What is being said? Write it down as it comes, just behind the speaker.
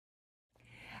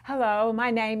Hello,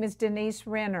 my name is Denise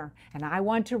Renner, and I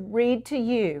want to read to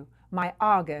you my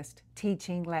August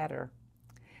teaching letter.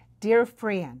 Dear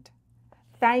friend,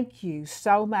 thank you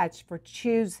so much for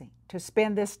choosing to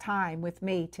spend this time with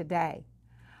me today.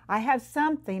 I have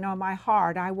something on my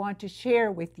heart I want to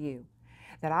share with you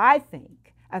that I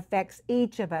think affects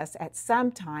each of us at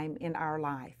some time in our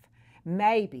life,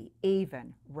 maybe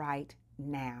even right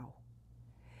now.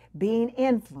 Being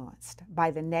influenced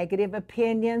by the negative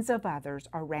opinions of others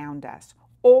around us,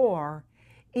 or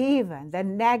even the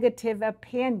negative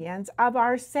opinions of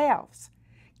ourselves,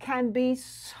 can be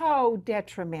so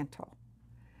detrimental.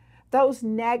 Those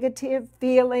negative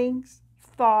feelings,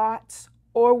 thoughts,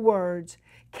 or words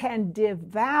can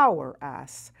devour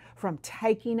us from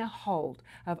taking a hold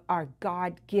of our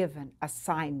God-given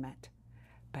assignment.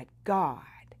 But God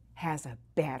has a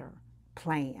better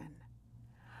plan.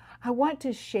 I want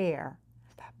to share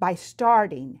by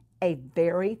starting a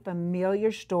very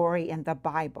familiar story in the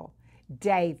Bible,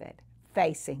 David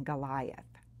facing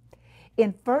Goliath.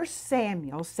 In 1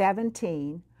 Samuel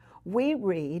 17, we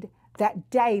read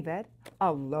that David,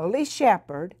 a lowly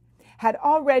shepherd, had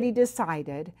already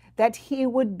decided that he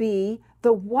would be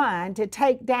the one to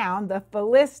take down the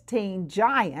Philistine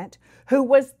giant who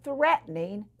was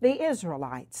threatening the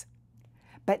Israelites.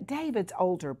 But David's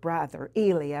older brother,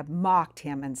 Eliab, mocked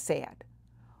him and said,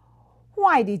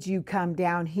 "Why did you come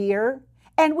down here?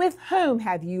 And with whom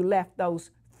have you left those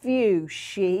few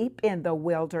sheep in the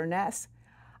wilderness?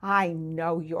 I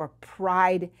know your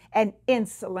pride and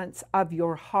insolence of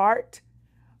your heart,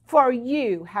 for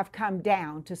you have come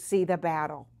down to see the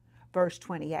battle." Verse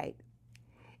 28.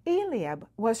 Eliab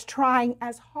was trying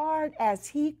as hard as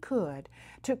he could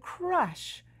to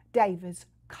crush David's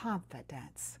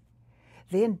confidence.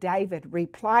 Then David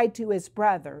replied to his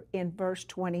brother in verse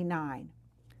 29,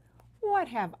 "What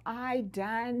have I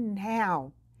done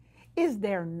now? Is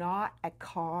there not a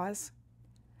cause?"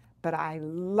 But I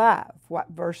love what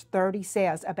verse 30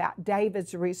 says about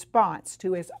David's response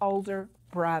to his older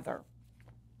brother.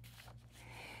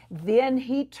 Then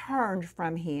he turned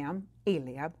from him,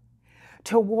 Eliab,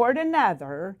 toward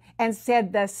another and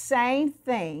said the same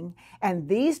thing, and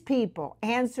these people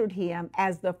answered him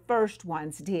as the first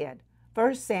ones did.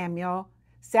 1 Samuel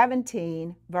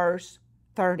 17, verse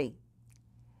 30.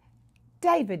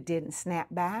 David didn't snap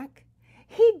back.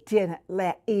 He didn't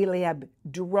let Eliab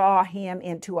draw him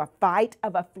into a fight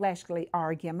of a fleshly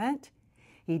argument.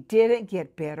 He didn't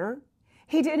get bitter.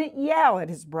 He didn't yell at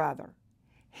his brother.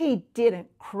 He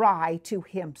didn't cry to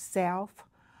himself,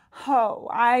 "Oh,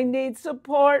 I need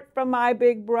support from my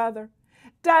big brother.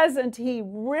 Doesn't he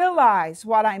realize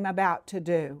what I'm about to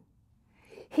do?"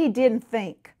 He didn't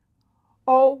think,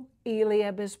 "Oh,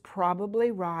 Eliab is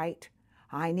probably right.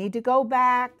 I need to go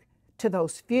back to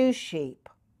those few sheep."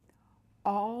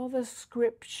 All the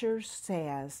scripture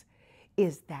says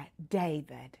is that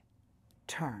David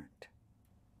turned.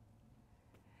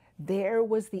 There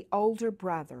was the older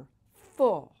brother,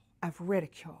 full of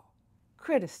ridicule,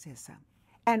 criticism,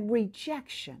 and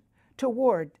rejection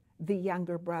toward the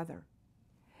younger brother.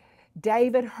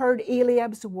 David heard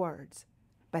Eliab's words,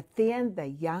 but then the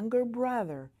younger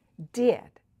brother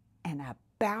did an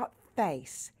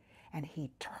about-face, and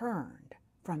he turned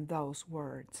from those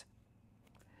words.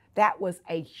 That was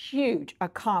a huge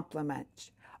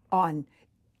accomplishment on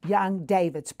young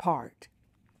David's part.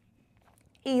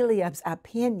 Eliab's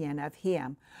opinion of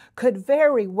him could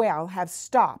very well have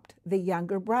stopped the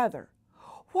younger brother.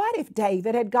 What if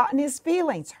David had gotten his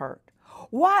feelings hurt?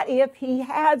 What if he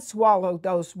had swallowed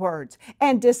those words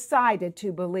and decided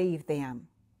to believe them?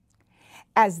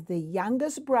 As the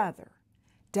youngest brother,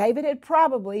 David had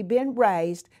probably been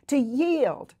raised to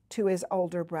yield to his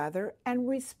older brother and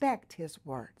respect his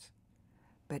words.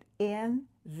 But in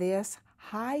this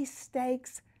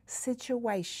high-stakes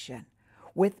situation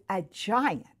with a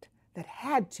giant that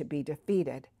had to be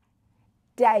defeated,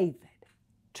 David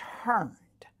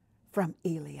turned from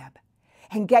Eliab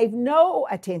and gave no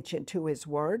attention to his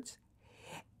words,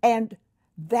 and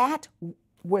that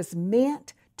was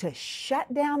meant to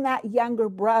shut down that younger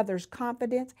brother's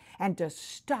confidence and to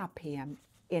stop him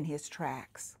in his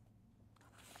tracks.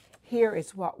 Here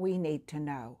is what we need to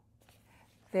know.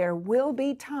 There will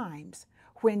be times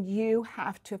when you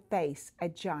have to face a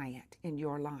giant in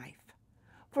your life.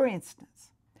 For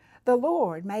instance, the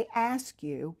Lord may ask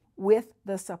you, with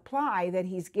the supply that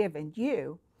He's given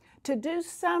you, to do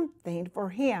something for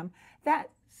Him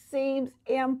that seems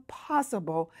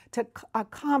impossible to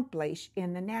accomplish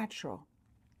in the natural.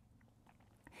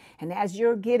 And as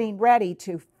you're getting ready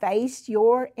to face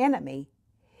your enemy,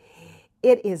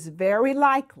 it is very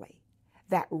likely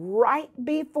that right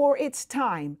before it's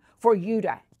time for you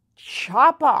to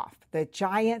chop off the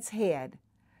giant's head,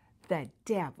 the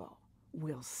devil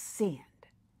will send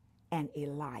an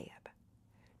Eliab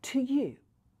to you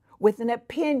with an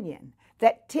opinion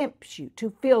that tempts you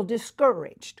to feel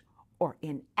discouraged or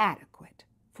inadequate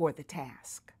for the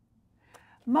task.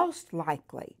 Most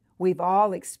likely, we've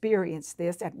all experienced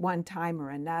this at one time or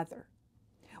another.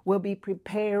 We'll be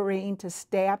preparing to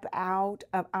step out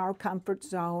of our comfort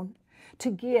zone to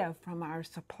give from our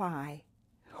supply.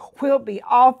 We'll be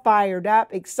all fired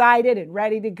up, excited, and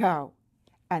ready to go.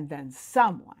 And then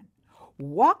someone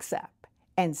walks up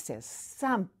and says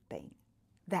something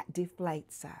that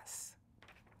deflates us.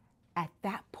 At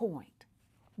that point,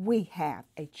 we have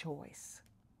a choice.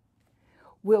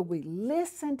 Will we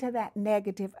listen to that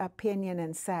negative opinion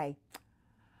and say,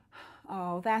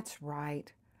 "Oh, that's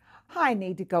right. I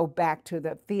need to go back to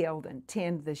the field and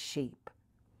tend the sheep.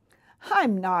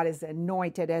 I'm not as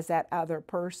anointed as that other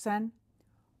person"?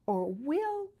 Or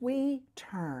will we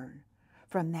turn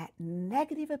from that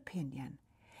negative opinion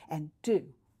and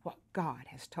do what God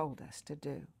has told us to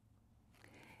do?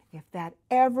 If that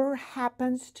ever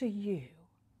happens to you,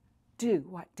 do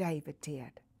what David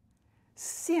did.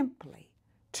 Simply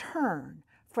turn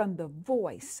from the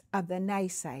voice of the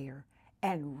naysayer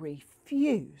and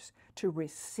refuse to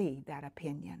receive that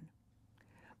opinion.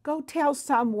 Go tell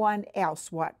someone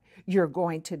else what you're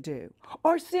going to do,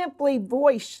 or simply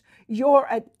voice your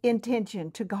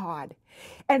intention to God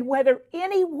and whether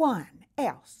anyone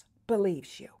else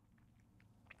believes you.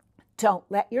 Don't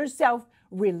let yourself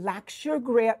relax your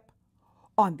grip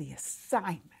on the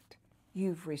assignment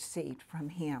you've received from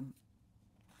Him.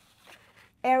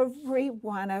 Every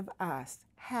one of us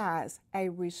has a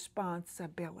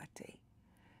responsibility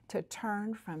to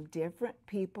turn from different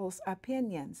people's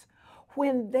opinions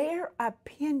when their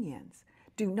opinions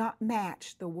do not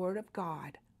match the Word of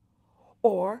God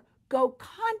or go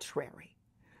contrary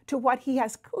to what He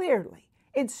has clearly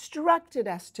instructed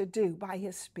us to do by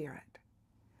His Spirit.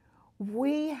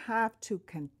 We have to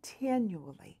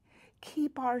continually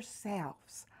keep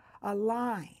ourselves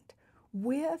aligned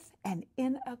with and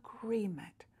in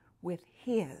agreement with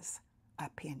His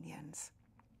opinions.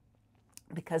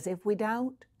 Because if we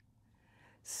don't,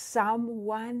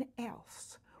 someone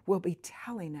else will be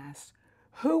telling us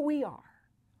who we are,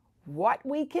 what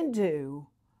we can do,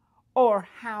 or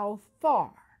how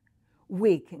far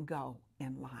we can go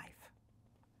in life.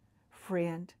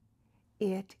 Friend,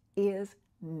 it is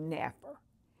never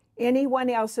anyone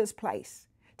else's place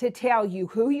to tell you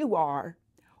who you are,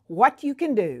 what you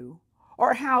can do,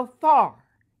 or how far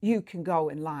you can go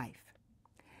in life.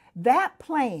 That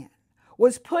plan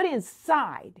was put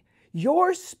inside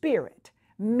your spirit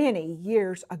many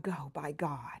years ago by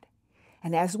God.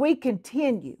 And as we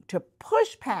continue to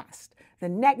push past the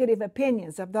negative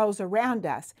opinions of those around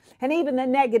us and even the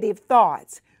negative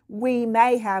thoughts we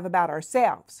may have about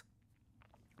ourselves,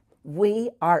 we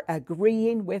are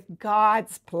agreeing with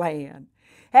God's plan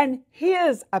and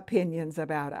His opinions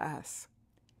about us.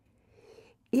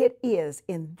 It is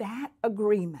in that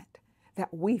agreement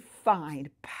that we find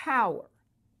power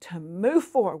to move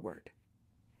forward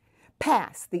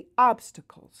past the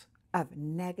obstacles of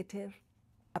negative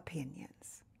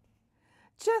opinions.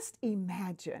 Just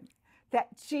imagine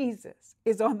that Jesus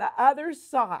is on the other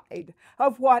side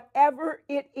of whatever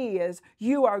it is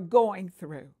you are going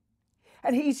through.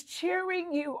 And He's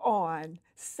cheering you on,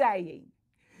 saying,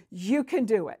 "You can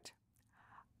do it.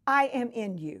 I am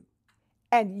in you.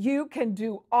 And you can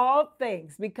do all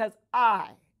things because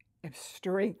I am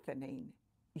strengthening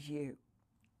you."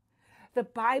 The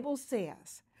Bible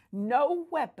says, "No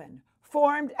weapon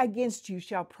formed against you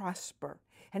shall prosper,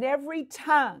 and every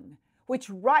tongue which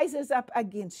rises up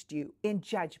against you in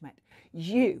judgment,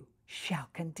 you shall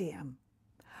condemn."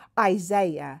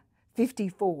 Isaiah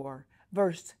 54,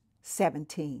 verse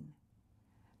 17.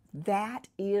 That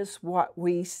is what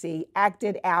we see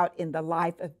acted out in the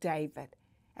life of David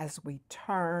as he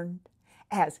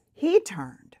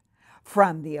turned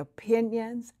from the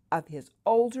opinions of his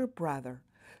older brother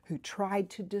who tried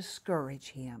to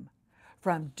discourage him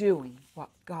from doing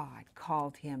what God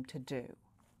called him to do: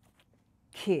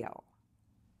 kill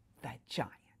the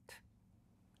giant.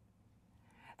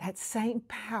 That same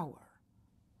power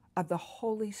of the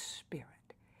Holy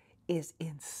Spirit is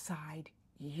inside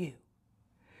you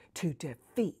to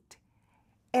defeat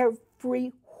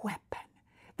every weapon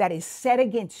that is set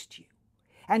against you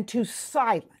and to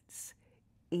silence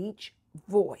each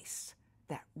voice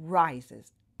that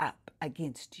rises up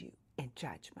against you in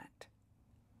judgment.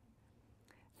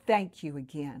 Thank you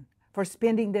again for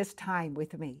spending this time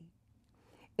with me.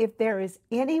 If there is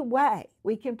any way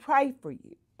we can pray for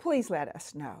you, please let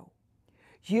us know.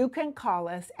 You can call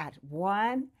us at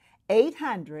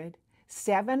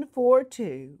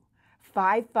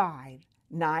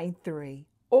 800-742-5593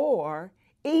 or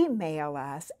email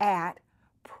us at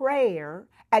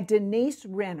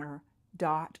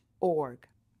prayer@deniserenner.org.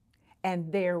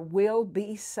 And there will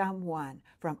be someone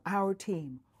from our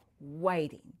team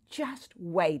waiting, just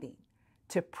waiting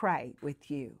to pray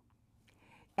with you.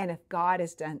 And if God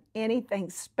has done anything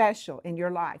special in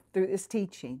your life through this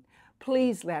teaching,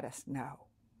 please let us know.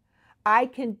 I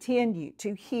continue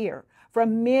to hear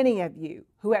from many of you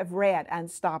who have read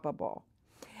Unstoppable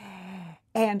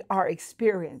and are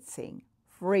experiencing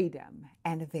freedom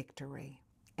and victory.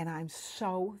 And I'm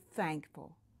so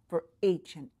thankful for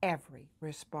each and every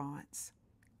response,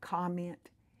 comment,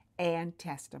 and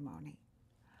testimony.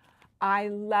 I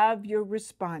love your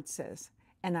responses,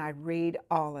 and I read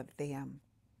all of them.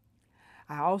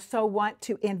 I also want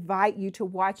to invite you to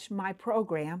watch my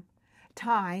program,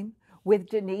 Time with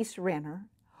Denise Renner,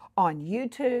 on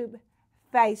YouTube,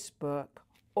 Facebook,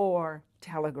 or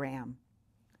Telegram.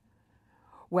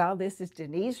 Well, this is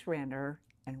Denise Renner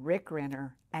and Rick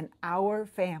Renner and our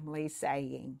family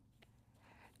saying,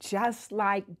 just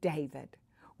like David,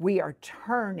 we are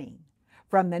turning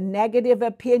from the negative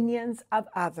opinions of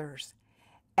others,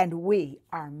 and we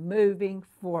are moving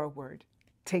forward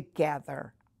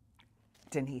together.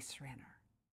 Denise Renner.